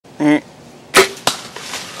Alright,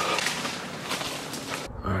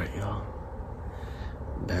 y'all.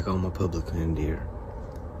 Back on my public land deer.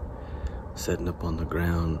 Setting up on the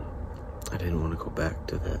ground. I didn't want to go back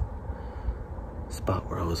to that spot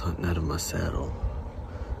where I was hunting out of my saddle.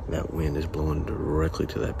 That wind is blowing directly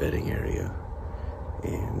to that bedding area.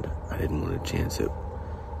 And I didn't want to chance it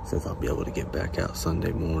since I'll be able to get back out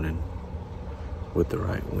Sunday morning with the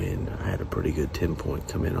right wind. I had a pretty good 10-point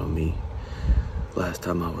come in on me last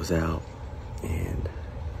time I was out, and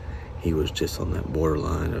he was just on that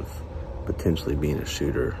borderline of potentially being a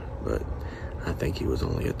shooter, but I think he was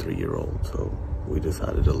only a 3-year-old, so we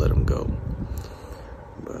decided to let him go.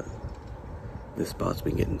 But this spot's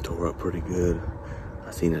been getting tore up pretty good.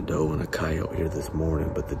 I seen a doe and a coyote here this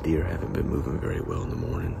morning, but the deer haven't been moving very well in the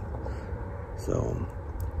morning. So,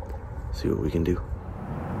 see what we can do.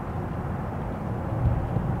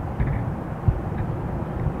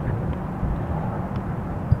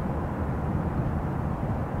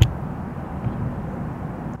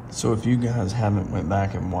 So if you guys haven't went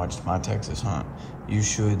back and watched my Texas hunt, you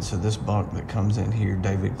should. So this buck that comes in here,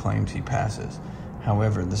 David claims he passes.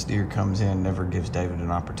 However, this deer comes in, never gives David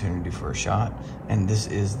an opportunity for a shot, and this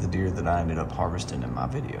is the deer that I ended up harvesting in my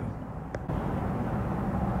video.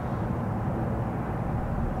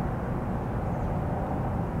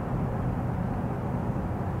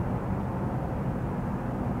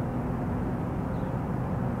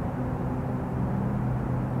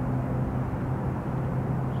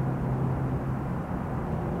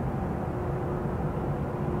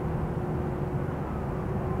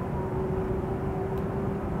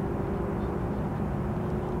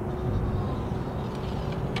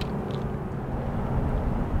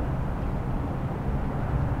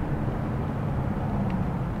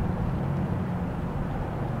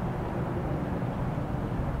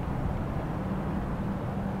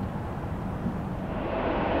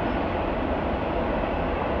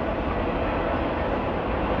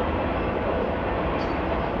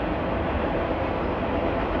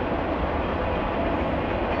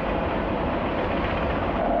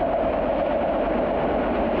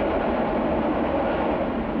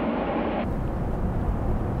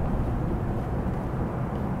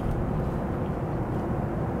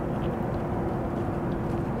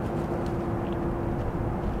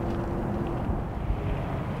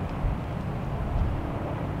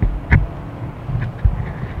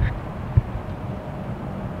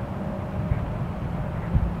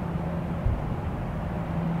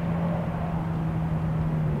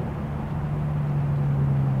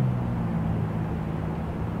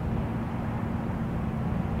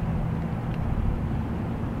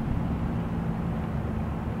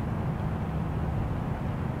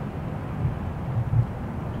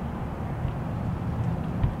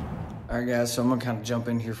 All right, guys, so I'm gonna kind of jump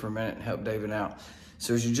in here for a minute and help David out.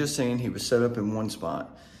 So as you're just saying, he was set up in one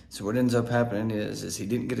spot. So what ends up happening is he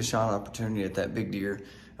didn't get a shot opportunity at that big deer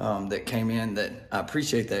that came in. That I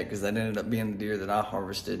appreciate that, because that ended up being the deer that I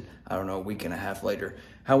harvested, I don't know, a week and a half later.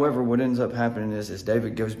 However, what ends up happening is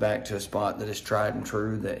David goes back to a spot that is tried and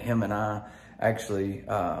true, that him and I actually,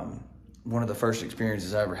 one of the first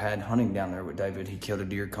experiences I ever had hunting down there with David. He killed a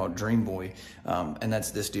deer called Dream Boy, and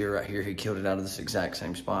that's this deer right here. He killed it out of this exact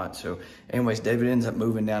same spot. So anyways, David ends up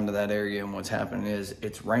moving down to that area, and what's happening is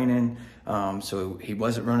it's raining, so he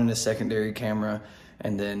wasn't running his secondary camera,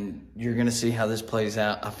 and then you're gonna see how this plays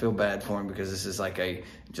out. I feel bad for him, because this is like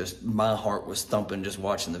just my heart was thumping just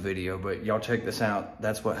watching the video, but y'all check this out.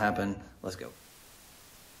 That's what happened. Let's go.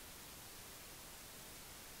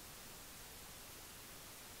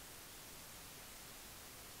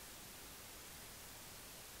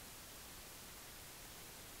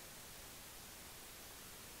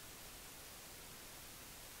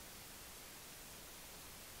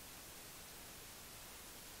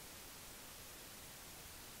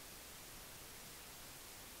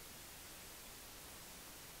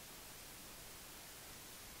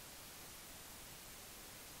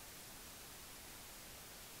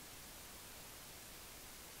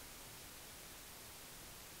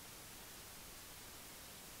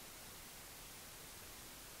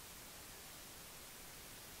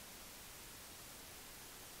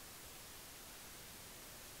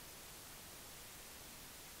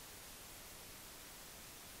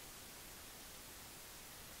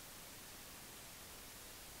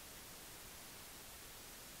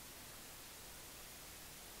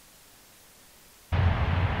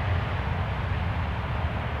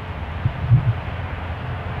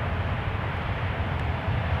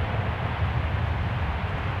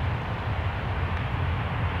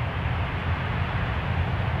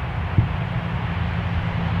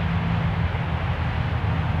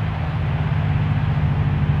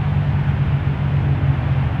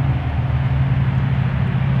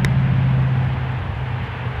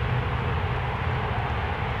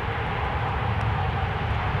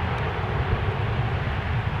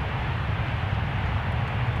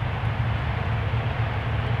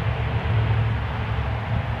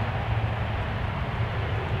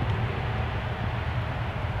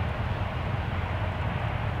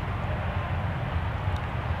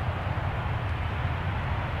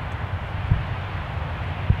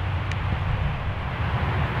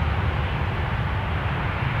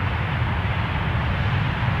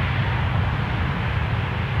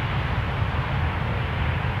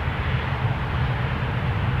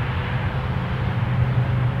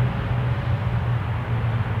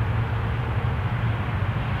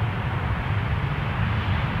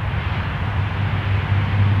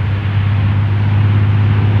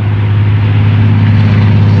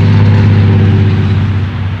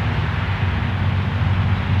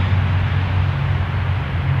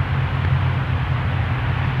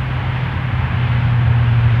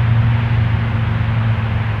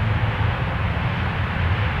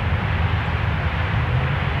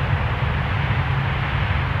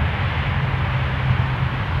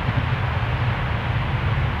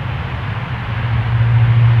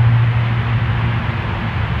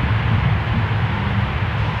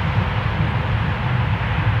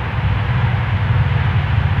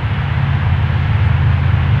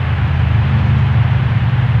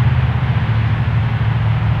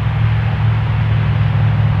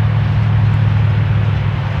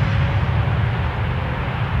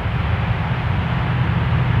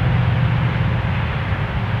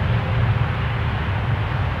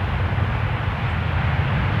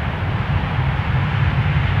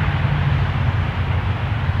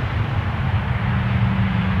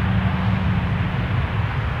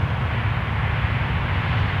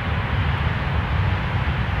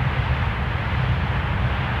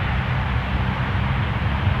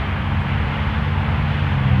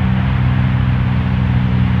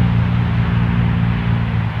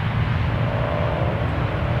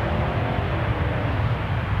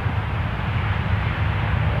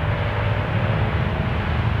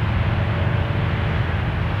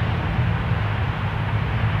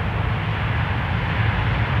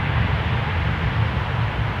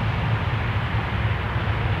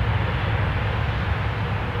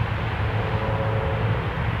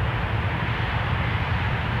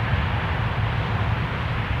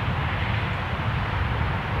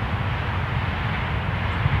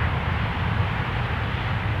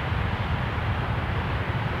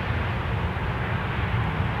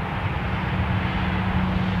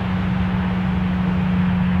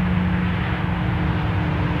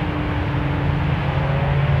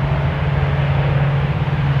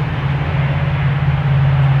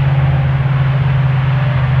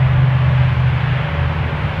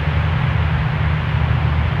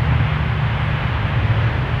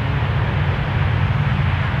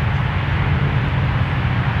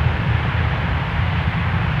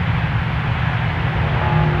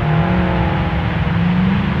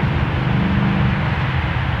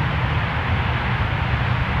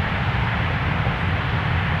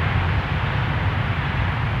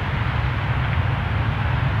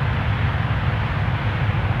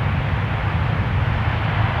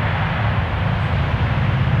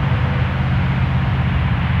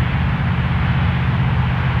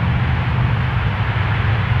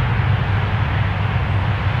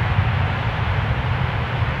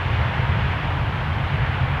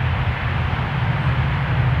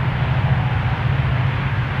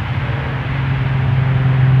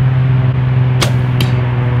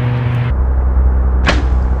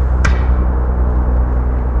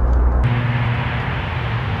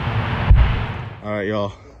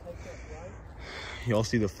 y'all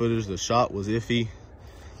see the footage, the shot was iffy.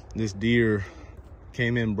 This deer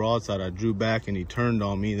came in broadside. I drew back and he turned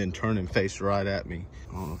on me, then turned and faced right at me.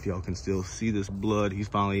 I don't know if y'all can still see this blood.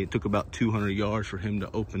 It took about 200 yards for him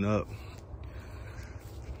to open up.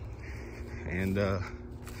 And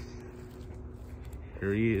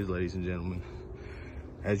here he is, ladies and gentlemen.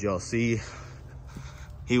 As y'all see,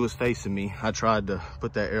 he was facing me. I tried to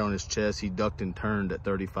put that arrow on his chest. He ducked and turned at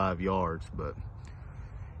 35 yards, but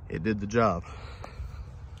it did the job.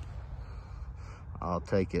 I'll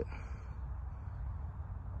take it.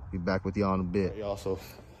 Be back with y'all in a bit. Y'all, so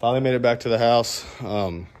finally made it back to the house.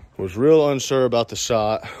 Was real unsure about the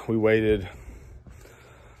shot. We waited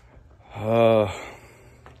 2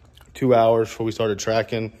 hours before we started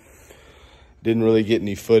tracking. Didn't really get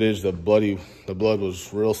any footage. The blood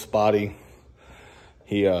was real spotty.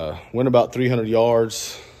 He went about 300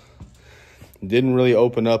 yards. Didn't really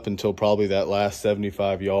open up until probably that last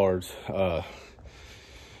 75 yards.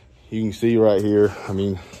 You can see right here, I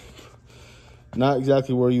mean, not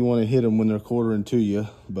exactly where you want to hit them when they're quartering to you,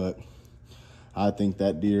 but I think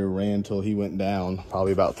that deer ran till he went down,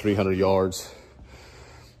 probably about 300 yards.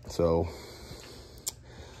 So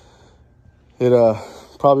it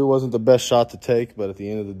probably wasn't the best shot to take, but at the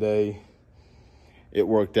end of the day, it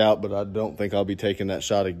worked out, but I don't think I'll be taking that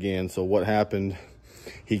shot again. So what happened,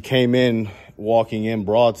 he came in, walking in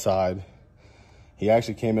broadside. He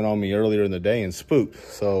actually came in on me earlier in the day and spooked.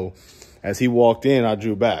 So as he walked in, I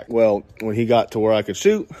drew back. Well, when he got to where I could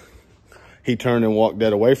shoot, he turned and walked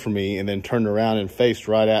dead away from me and then turned around and faced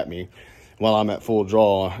right at me while I'm at full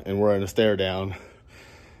draw and we're in a stare down.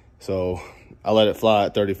 So I let it fly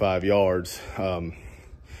at 35 yards. I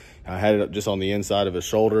had it up just on the inside of his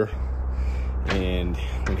shoulder, and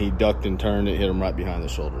when he ducked and turned, it hit him right behind the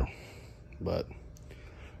shoulder. But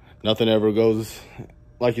nothing ever goes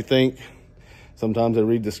like you think. Sometimes they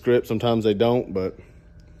read the script, sometimes they don't, but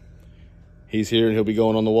he's here and he'll be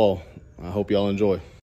going on the wall. I hope y'all enjoy.